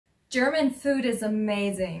German food is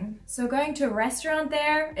amazing, so going to a restaurant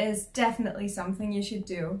there is definitely something you should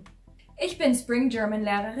do. Ich bin Spring German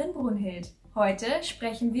Lehrerin Brunhild. Heute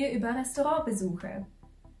sprechen wir über Restaurantbesuche.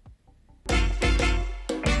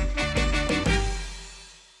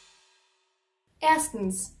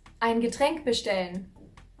 Erstens, ein Getränk bestellen.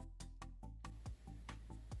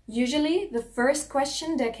 Usually, the first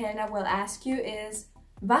question der Kellner will ask you is,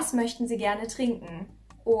 was möchten Sie gerne trinken?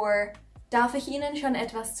 Or, darf ich Ihnen schon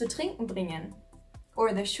etwas zu trinken bringen?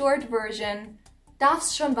 Or the short version,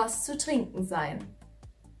 darf's schon was zu trinken sein?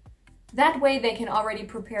 That way they can already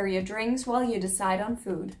prepare your drinks while you decide on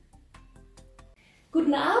food.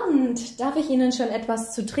 Guten Abend, darf ich Ihnen schon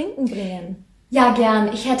etwas zu trinken bringen? Ja,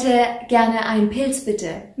 gern. Ich hätte gerne einen Pilz,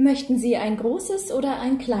 bitte. Möchten Sie ein großes oder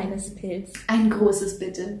ein kleines Pilz? Ein großes,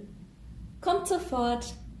 bitte. Kommt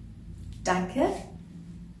sofort. Danke.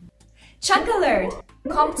 Chunk alert!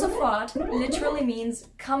 Kommt sofort literally means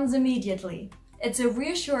comes immediately. It's a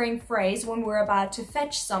reassuring phrase when we're about to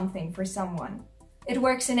fetch something for someone. It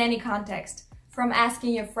works in any context, from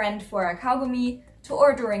asking your friend for a kaugummi to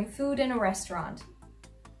ordering food in a restaurant.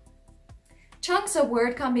 Chunks are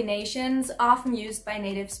word combinations often used by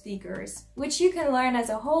native speakers, which you can learn as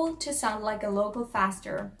a whole to sound like a local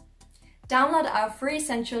faster. Download our free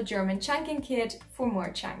Essential German Chunking Kit for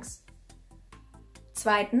more chunks.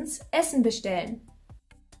 Zweitens, Essen bestellen.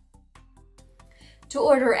 To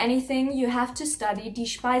order anything, you have to study die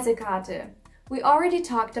Speisekarte. We already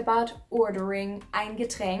talked about ordering ein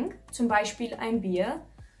Getränk, zum Beispiel ein Bier.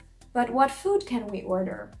 But what food can we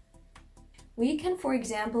order? We can, for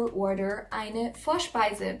example, order eine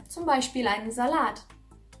Vorspeise, zum Beispiel einen Salat.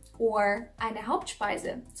 Or eine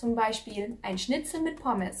Hauptspeise, zum Beispiel ein Schnitzel mit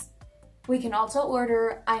Pommes. We can also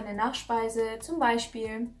order eine Nachspeise, zum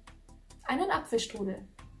Beispiel einen Apfelstrudel.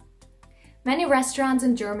 Many restaurants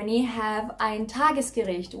in Germany have ein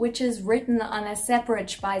Tagesgericht, which is written on a separate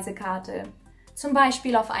Speisekarte, zum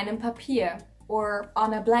Beispiel auf einem Papier or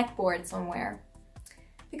on a blackboard somewhere,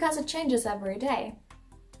 because it changes every day.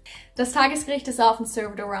 Das Tagesgericht is often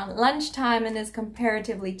served around lunchtime and is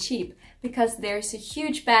comparatively cheap because there's a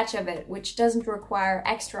huge batch of it which doesn't require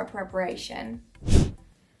extra preparation.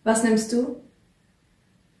 Was nimmst du?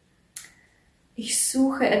 Ich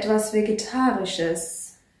suche etwas Vegetarisches.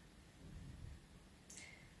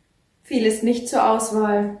 Viel ist nicht zur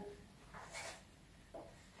Auswahl.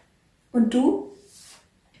 Und du?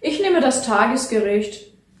 Ich nehme das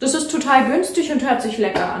Tagesgericht. Das ist total günstig und hört sich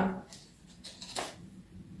lecker an.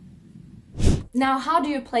 Now, how do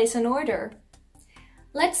you place an order?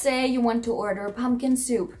 Let's say you want to order pumpkin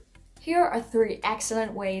soup. Here are 3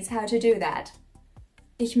 excellent ways how to do that.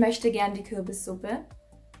 Ich möchte gern die Kürbissuppe.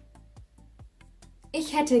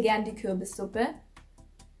 Ich hätte gern die Kürbissuppe.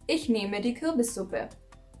 Ich nehme die Kürbissuppe.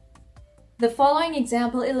 The following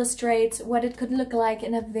example illustrates what it could look like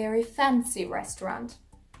in a very fancy restaurant.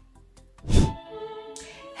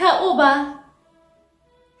 Herr Ober,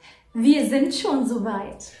 wir sind schon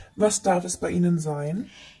soweit. Was darf es bei Ihnen sein?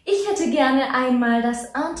 Ich hätte gerne einmal das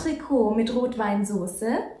Entrecot mit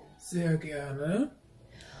Rotweinsoße. Sehr gerne.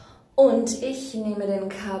 Und ich nehme den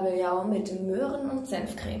Kabeljau mit Möhren und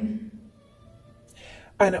Senfcreme.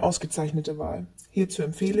 Eine ausgezeichnete Wahl. Hierzu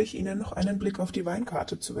empfehle ich Ihnen, noch einen Blick auf die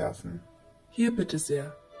Weinkarte zu werfen. Hier bitte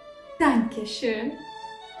sehr. Dankeschön.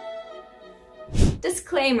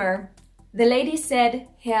 Disclaimer. The lady said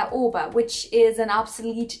Herr Ober, which is an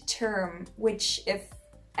obsolete term, which, if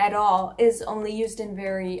at all, is only used in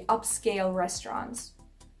very upscale restaurants.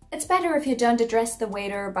 It's better if you don't address the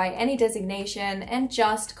waiter by any designation and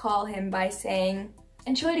just call him by saying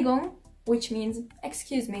Entschuldigung, which means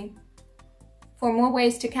excuse me. For more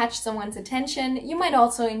ways to catch someone's attention, you might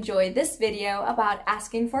also enjoy this video about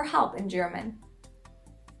asking for help in German.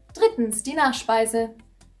 Drittens, die Nachspeise.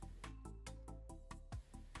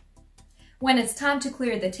 When it's time to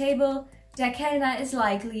clear the table, der Kellner is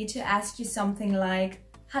likely to ask you something like,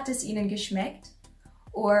 hat es Ihnen geschmeckt?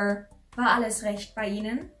 Or, war alles recht bei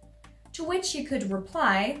Ihnen? To which you could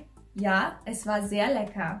reply, ja, es war sehr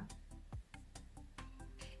lecker.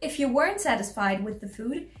 If you weren't satisfied with the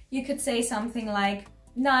food, you could say something like,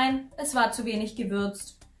 nein, es war zu wenig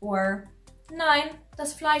gewürzt, or nein,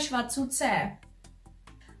 das Fleisch war zu zäh.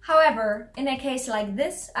 However, in a case like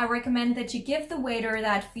this, I recommend that you give the waiter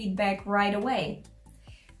that feedback right away.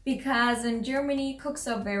 Because in Germany, cooks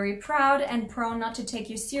are very proud and prone not to take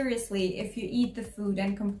you seriously if you eat the food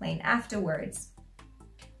and complain afterwards.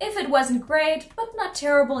 If it wasn't great, but not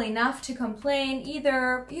terrible enough to complain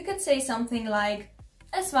either, you could say something like,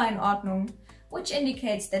 es war in Ordnung, which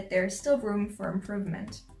indicates that there's still room for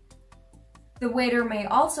improvement. The waiter may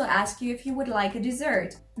also ask you if you would like a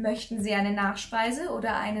dessert. Möchten Sie eine Nachspeise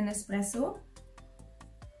oder einen Espresso?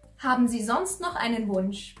 Haben Sie sonst noch einen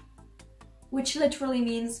Wunsch? Which literally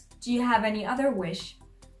means, do you have any other wish?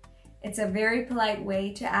 It's a very polite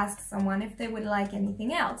way to ask someone if they would like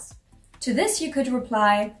anything else. To this you could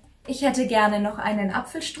reply, ich hätte gerne noch einen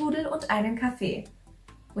Apfelstrudel und einen Kaffee.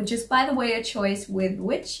 Which is, by the way, a choice with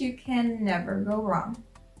which you can never go wrong.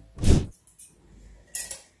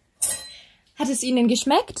 Hat es Ihnen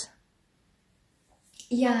geschmeckt?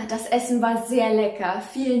 Ja, das Essen war sehr lecker.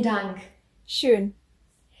 Vielen Dank. Schön.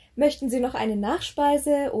 Möchten Sie noch eine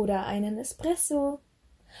Nachspeise oder einen Espresso?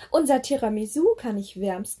 Unser Tiramisu kann ich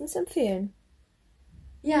wärmstens empfehlen.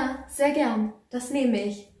 Ja, sehr gern. Das nehme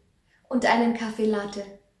ich. Und einen Kaffee Latte.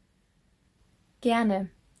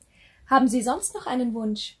 Gerne. Haben Sie sonst noch einen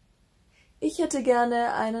Wunsch? Ich hätte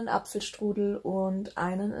gerne einen Apfelstrudel und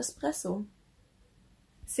einen Espresso.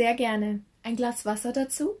 Sehr gerne. Ein Glas Wasser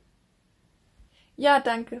dazu? Ja,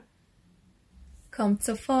 danke. Kommt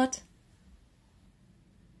sofort.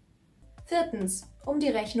 Viertens, die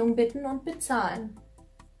Rechnung bitten und bezahlen.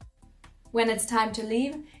 When it's time to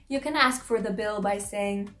leave, you can ask for the bill by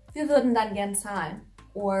saying, wir würden dann gern zahlen.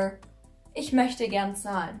 Or, ich möchte gern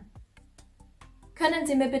zahlen. Können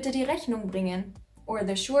Sie mir bitte die Rechnung bringen? Or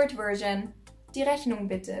the short version, die Rechnung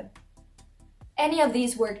bitte. Any of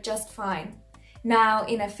these work just fine. Now,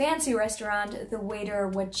 in a fancy restaurant, the waiter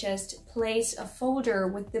would just place a folder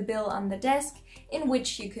with the bill on the desk in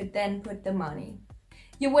which you could then put the money.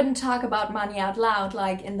 You wouldn't talk about money out loud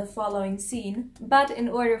like in the following scene, but in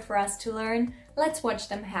order for us to learn, let's watch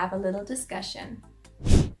them have a little discussion.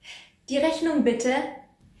 Die Rechnung bitte.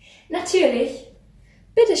 Natürlich.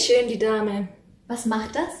 Bitte schön, die Dame. Was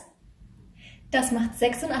macht das? Das macht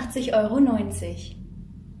 86,90 €.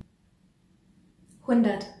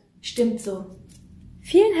 100. Stimmt so.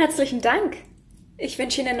 Vielen herzlichen Dank. Ich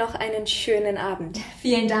wünsche Ihnen noch einen schönen Abend.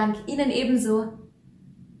 Vielen Dank. Ihnen ebenso.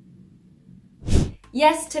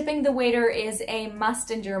 Yes, tipping the waiter is a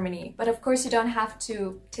must in Germany, but of course you don't have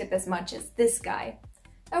to tip as much as this guy.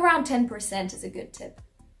 Around 10% is a good tip.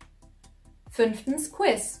 Fünftens,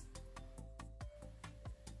 Quiz.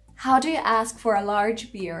 How do you ask for a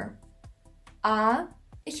large beer? A.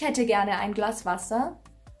 Ich hätte gerne ein Glas Wasser.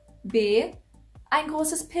 B. Ein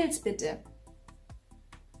großes Pils bitte.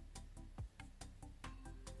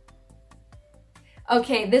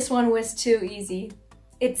 Okay, this one was too easy.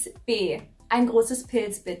 It's B. Ein großes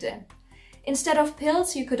Pils bitte. Instead of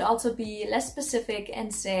pills, you could also be less specific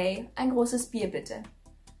and say, ein großes Bier bitte.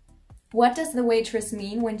 What does the waitress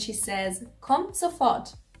mean when she says, kommt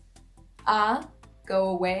sofort? A. Go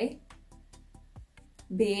away.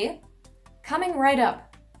 B. Coming right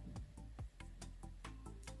up.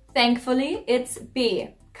 Thankfully, it's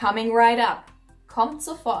B. Coming right up. Kommt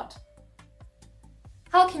sofort.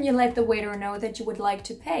 How can you let the waiter know that you would like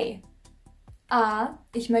to pay? A.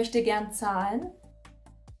 Ich möchte gern zahlen.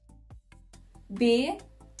 B.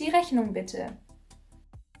 Die Rechnung bitte.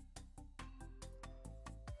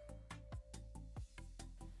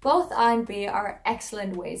 Both A and B are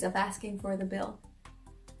excellent ways of asking for the bill.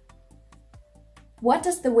 What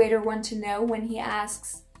does the waiter want to know when he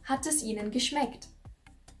asks, hat es Ihnen geschmeckt?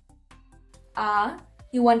 A.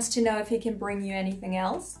 He wants to know if he can bring you anything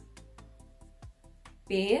else.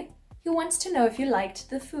 B. He wants to know if you liked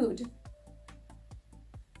the food.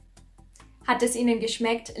 Hat es Ihnen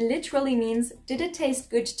geschmeckt literally means, did it taste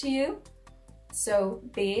good to you? So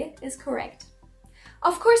B is correct.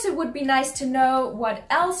 Of course, it would be nice to know what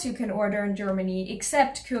else you can order in Germany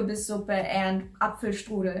except Kürbissuppe and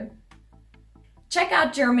Apfelstrudel. Check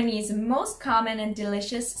out Germany's most common and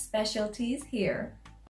delicious specialties here.